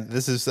main event.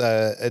 This is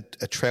a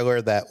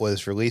trailer that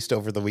was released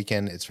over the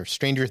weekend. It's for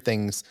Stranger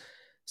Things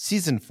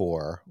Season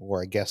 4,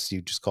 or I guess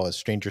you just call it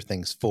Stranger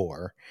Things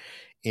 4.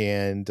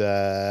 And,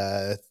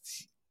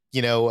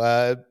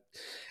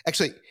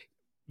 actually,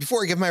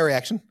 before I give my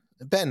reaction,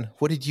 Ben,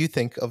 what did you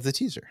think of the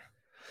teaser?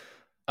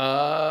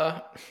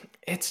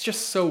 It's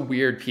just so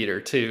weird,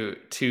 Peter,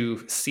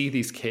 to see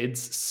these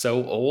kids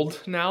so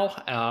old now.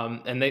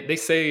 And they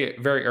say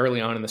very early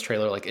on in this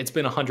trailer, like it's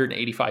been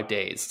 185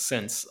 days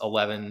since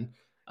 11.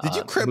 Did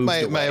you crib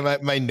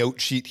my note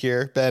sheet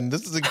here, Ben?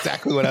 This is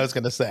exactly what I was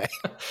going to say.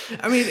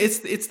 I mean,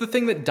 it's the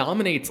thing that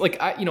dominates. Like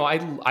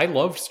I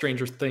loved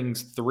Stranger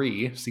Things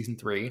 3, season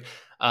 3.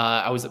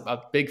 I was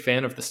a big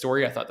fan of the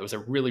story. I thought there was a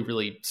really,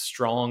 really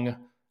strong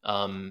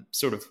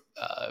sort of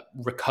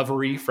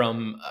recovery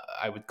from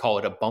I would call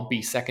it a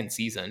bumpy second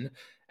season.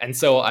 And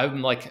so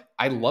I'm like,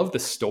 I love the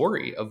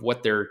story of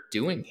what they're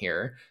doing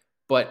here,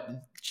 but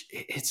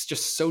it's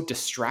just so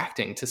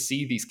distracting to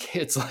see these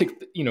kids like,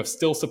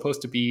 still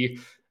supposed to be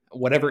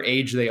whatever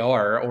age they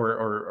are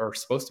or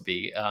supposed to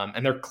be.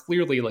 And they're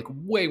clearly like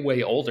way,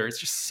 way older. It's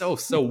just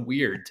so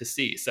weird to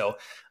see. So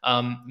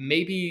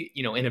maybe,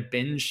 in a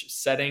binge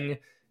setting,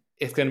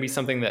 it's going to be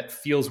something that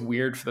feels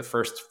weird for the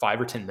first 5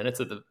 or 10 minutes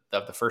of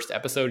the first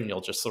episode, and you'll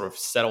just sort of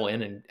settle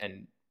in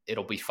and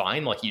it'll be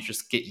fine. Like you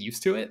just get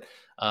used to it,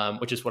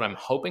 which is what I'm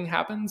hoping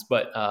happens.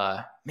 But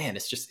man,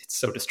 it's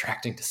so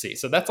distracting to see.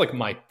 So that's like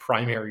my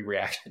primary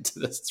reaction to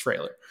this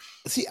trailer.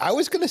 See, I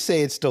was going to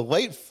say it's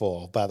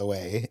delightful, by the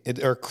way,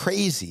 or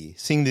crazy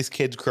seeing these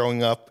kids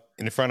growing up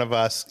in front of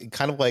us,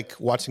 kind of like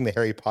watching the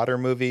Harry Potter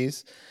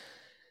movies.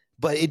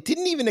 But it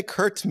didn't even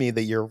occur to me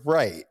that you're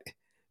right,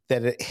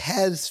 that it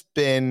has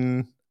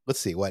been, let's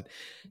see, what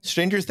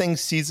Stranger Things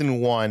season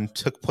 1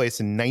 took place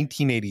in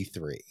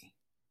 1983.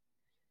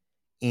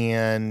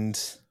 And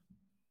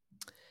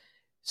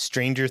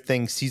Stranger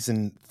Things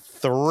season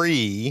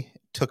 3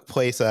 took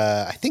place,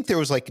 I think there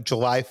was like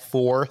July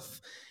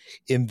 4th.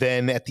 And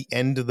then at the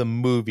end of the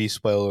movie,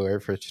 spoiler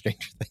alert for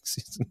Stranger Things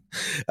season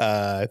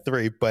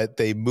 3, but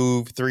they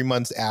moved 3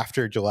 months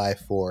after July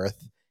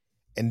 4th.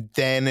 And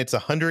then it's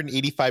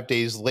 185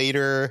 days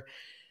later.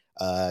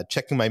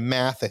 Checking my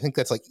math, I think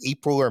that's like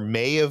April or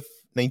May of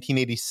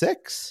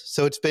 1986.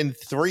 So it's been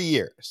 3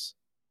 years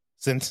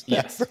since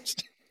that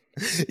first.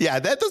 Yeah,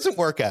 that doesn't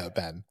work out,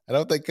 Ben. I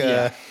don't think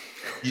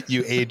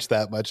you aged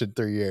that much in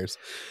 3 years.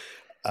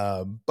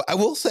 But I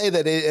will say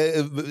that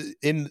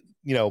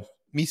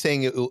me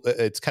saying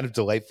it's kind of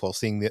delightful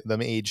seeing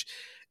them age.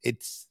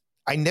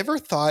 I never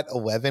thought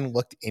 11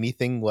 looked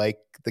anything like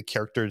the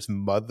character's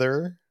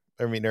mother.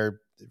 I mean,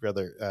 or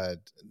rather,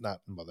 not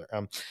mother.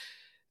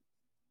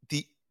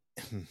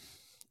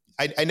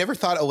 I never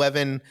thought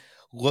 11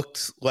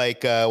 looked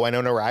like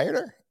Winona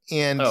Ryder,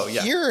 and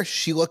here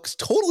she looks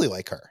totally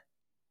like her.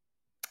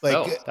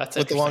 Like that's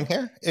with the long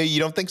hair. You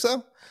don't think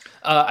so?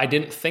 I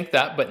didn't think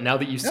that, but now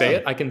that you say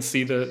it, I can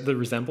see the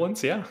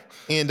resemblance. Yeah.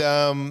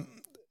 And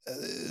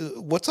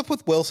what's up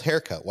with Will's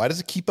haircut? Why does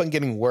it keep on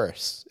getting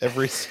worse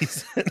every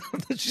season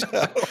of the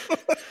show?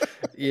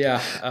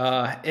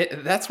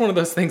 That's one of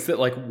those things that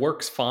like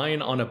works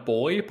fine on a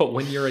boy, but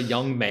when you're a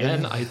young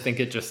man, I think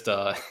it just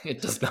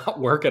it does not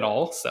work at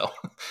all. So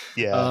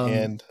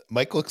and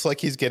Mike looks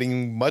like he's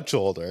getting much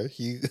older.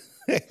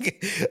 I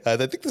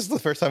think this is the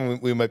first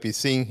time we might be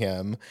seeing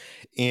him,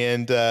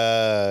 and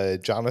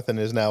Jonathan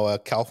is now a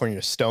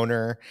California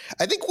stoner.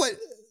 I think what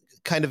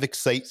kind of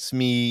excites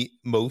me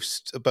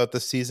most about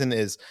this season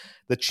is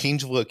the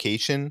change of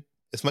location.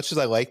 As much as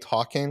I liked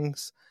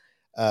Hawkins,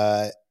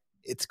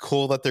 it's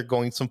cool that they're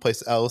going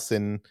someplace else.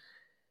 And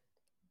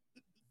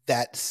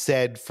that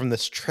said, from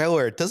this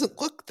trailer, it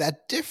doesn't look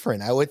that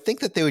different. I would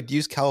think that they would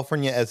use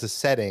California as a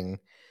setting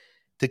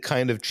to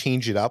kind of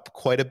change it up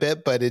quite a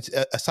bit. But it's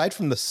aside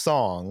from the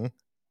song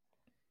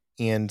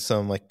and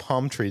some like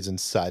palm trees and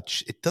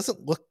such, it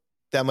doesn't look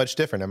that much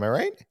different. Am I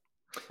right?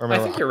 I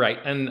think you're right,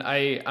 and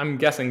I'm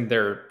guessing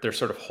they're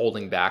sort of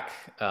holding back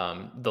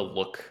the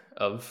look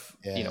of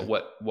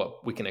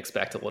what we can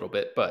expect a little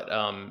bit. But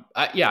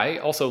I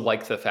also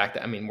like the fact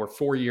that we're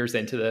 4 years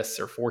into this,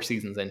 or 4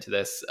 seasons into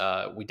this.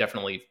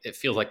 It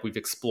feels like we've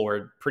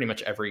explored pretty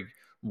much every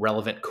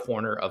relevant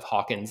corner of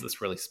Hawkins,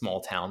 this really small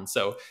town.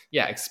 So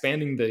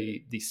expanding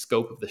the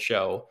scope of the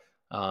show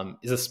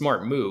is a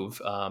smart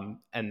move.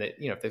 And that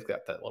they've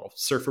got that little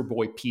Surfer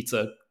Boy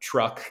pizza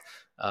truck.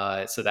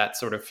 So that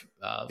sort of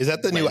is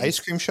that the new ice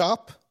cream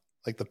shop,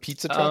 like the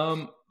pizza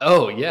truck?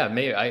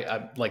 Maybe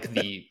I like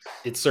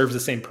it serves the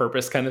same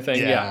purpose kind of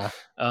thing.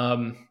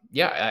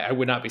 I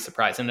would not be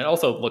surprised. And it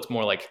also looks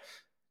more like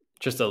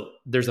just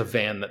there's a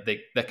van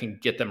that can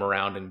get them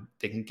around, and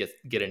they can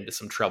get into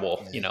some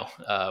trouble,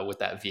 with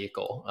that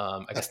vehicle.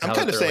 I guess I'm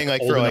kind of saying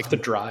like for like to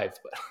drive,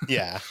 but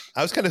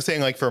I was kind of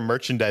saying like for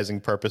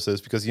merchandising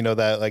purposes, because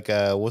that like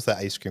what's that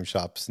ice cream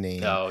shop's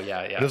name?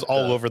 It was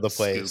all over the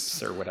place,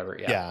 Scoops or whatever.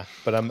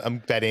 But I'm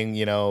betting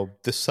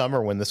this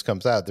summer when this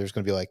comes out, there's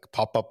going to be like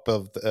pop up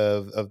of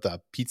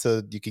the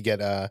pizza. You could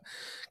get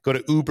go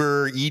to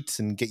Uber Eats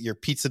and get your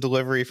pizza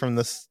delivery from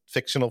this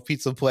fictional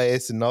pizza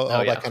place and all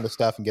that kind of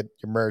stuff, and get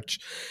your merch.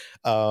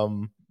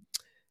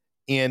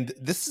 And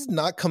this is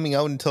not coming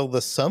out until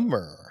the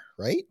summer,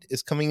 right?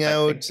 It's coming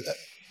out.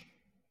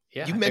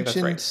 You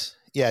mentioned,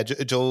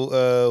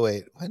 Joel.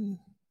 Wait, when?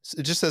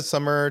 It just says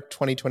summer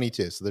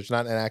 2022, so there's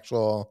not an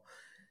actual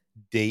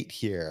date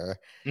here.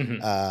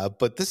 Mm-hmm.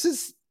 But this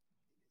is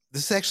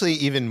actually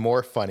even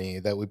more funny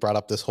that we brought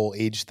up this whole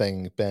age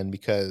thing, Ben,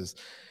 because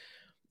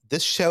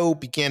this show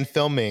began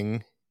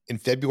filming in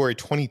February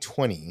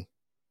 2020.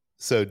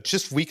 So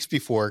just weeks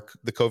before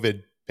the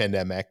COVID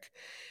pandemic,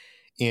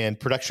 and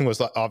production was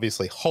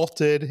obviously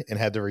halted and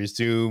had to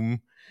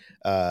resume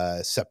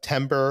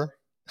September.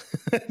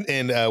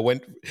 And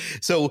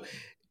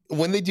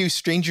when they do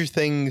Stranger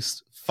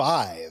Things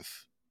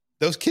 5,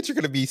 those kids are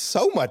going to be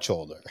so much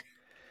older.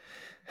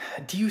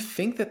 Do you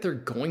think that they're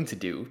going to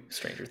do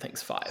Stranger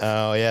Things 5?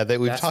 Oh yeah,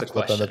 we've talked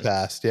about that in the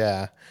past.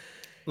 Yeah.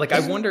 Like,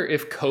 I wonder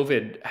if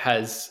COVID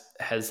has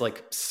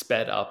like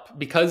sped up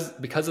because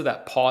of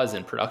that pause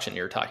in production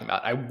you're talking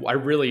about. I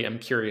really am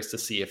curious to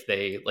see if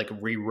they like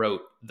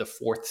rewrote the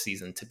 4th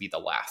season to be the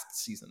last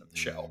season of the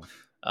show.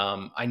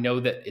 I know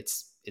that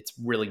it's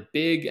really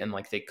big and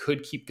like they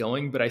could keep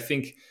going, but I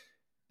think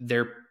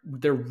they're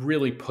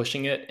really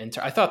pushing it. And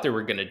I thought they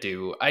were going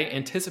to I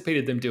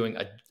anticipated them doing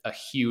a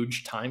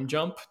huge time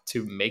jump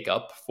to make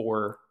up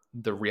for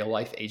the real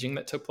life aging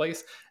that took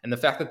place. And the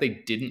fact that they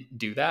didn't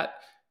do that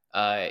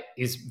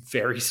is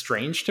very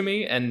strange to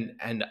me. And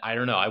I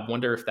don't know. I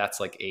wonder if that's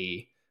like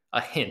a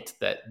hint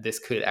that this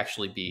could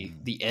actually be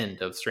the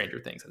end of Stranger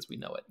Things as we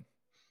know it.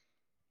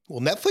 Well,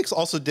 Netflix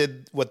also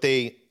did what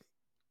they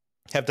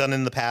have done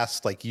in the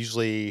past, like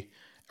usually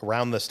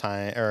around this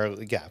time, or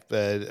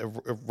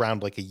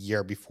around like a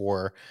year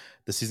before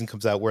the season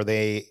comes out, where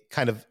they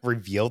kind of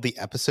reveal the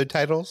episode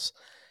titles,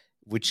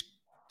 which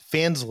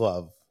fans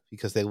love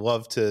because they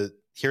love to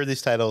hear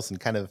these titles and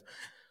kind of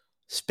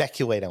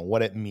speculate on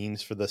what it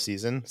means for the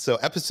season. So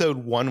episode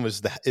 1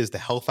 is the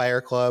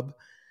Hellfire Club.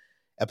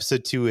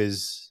 Episode 2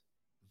 is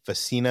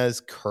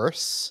Vasina's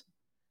Curse.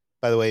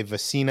 By the way,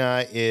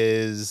 Vasina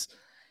is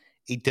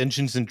a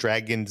Dungeons and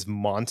Dragons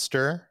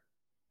monster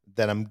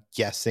that I'm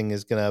guessing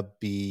is going to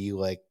be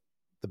like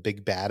the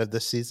big bad of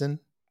this season.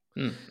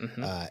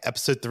 Mm-hmm.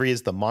 Episode 3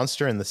 is the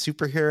monster and the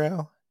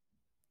superhero.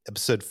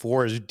 Episode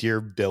 4 is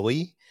Dear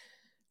Billy,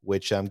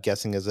 which I'm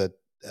guessing is a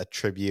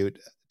tribute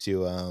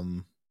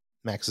to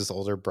Max's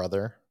older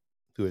brother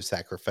who was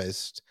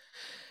sacrificed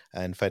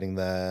in fighting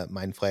the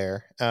Mind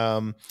Flayer.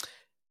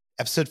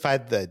 Episode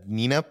 5, the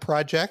Nina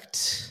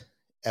Project.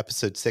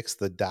 Episode 6,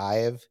 the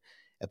Dive.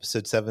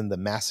 Episode 7, the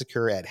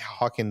Massacre at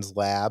Hawkins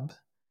Lab.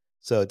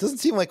 So it doesn't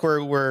seem like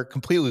we're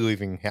completely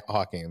leaving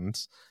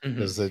Hawkins,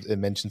 because it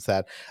mentions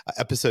that.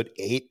 Episode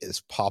 8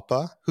 is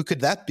Papa. Who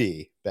could that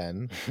be,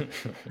 Ben?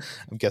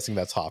 I'm guessing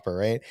that's Hopper,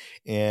 right?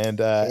 And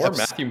or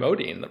Matthew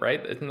Modine,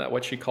 right? Isn't that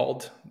what she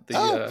called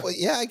the? Well,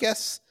 yeah, I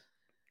guess.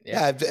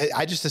 Yeah,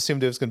 I just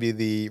assumed it was going to be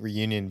the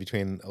reunion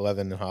between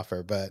Eleven and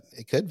Hoffer, but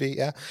it could be,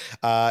 yeah.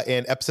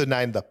 And episode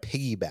 9, the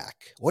Piggyback.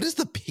 What does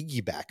the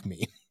piggyback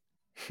mean?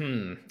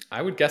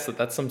 I would guess that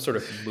that's some sort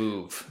of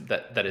move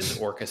that is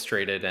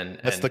orchestrated and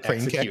the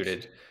crane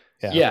executed.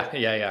 Kick?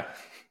 Yeah.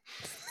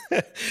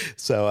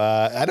 So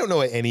I don't know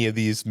what any of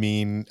these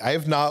mean. I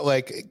have not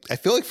I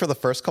feel like for the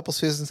first couple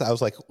seasons, I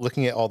was like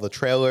looking at all the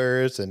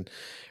trailers and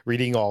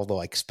reading all the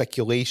like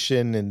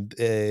speculation, and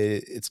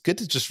it's good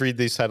to just read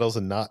these titles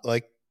and not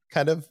like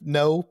kind of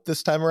know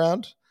this time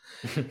around.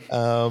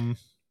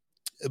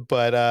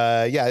 But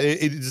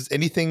it is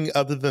anything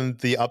other than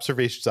the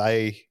observations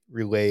I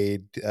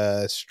relayed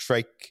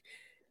strike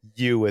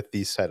you with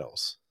these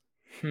titles?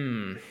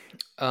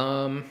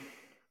 Well,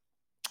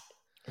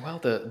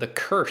 the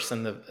curse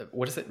and the,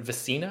 what is it,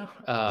 Vasina?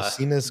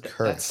 Vasina's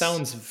curse. That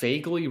sounds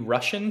vaguely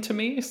Russian to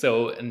me.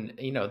 So, and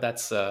you know,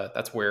 that's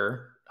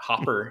where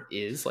Hopper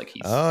is. Like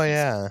he's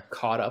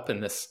caught up in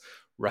this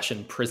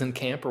Russian prison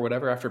camp or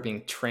whatever after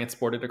being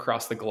transported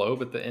across the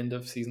globe at the end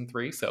of season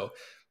 3. So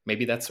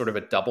maybe that's sort of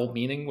a double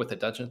meaning with the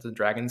Dungeons and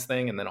Dragons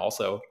thing, and then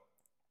also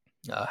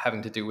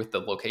having to do with the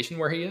location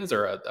where he is,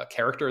 or a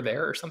character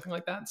there or something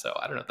like that. So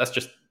I don't know. That's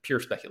just pure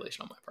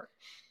speculation on my part.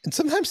 And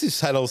sometimes these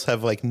titles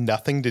have like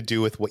nothing to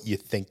do with what you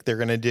think they're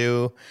going to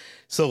do.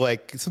 So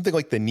like something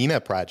like the Nina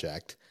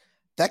Project,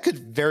 that could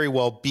very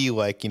well be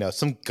like, you know,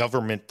 some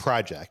government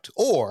project,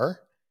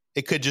 or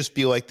it could just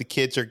be like the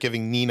kids are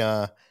giving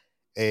Nina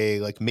a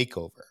like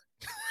makeover.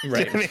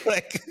 Right. You know what I mean?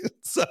 Like,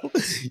 so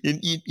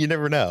you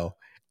never know.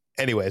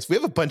 Anyways, we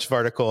have a bunch of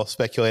articles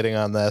speculating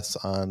on this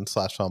on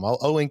 /film.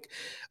 I'll link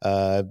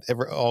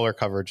all our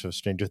coverage of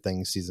Stranger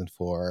Things season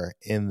 4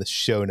 in the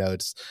show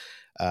notes.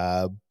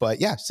 But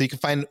yeah, so you can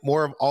find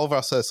more of all of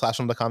us at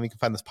 /film.com. You can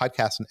find this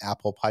podcast on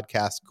Apple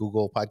Podcasts,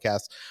 Google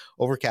Podcasts,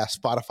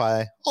 Overcast,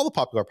 Spotify, all the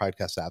popular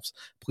podcast apps.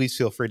 Please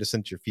feel free to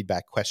send your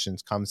feedback,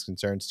 questions, comments,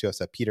 concerns to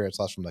us at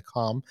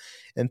peter@/film.com.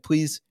 And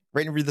please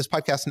rate and review this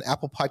podcast on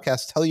Apple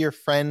Podcasts. Tell your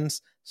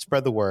friends,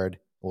 spread the word.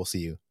 We'll see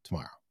you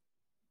tomorrow.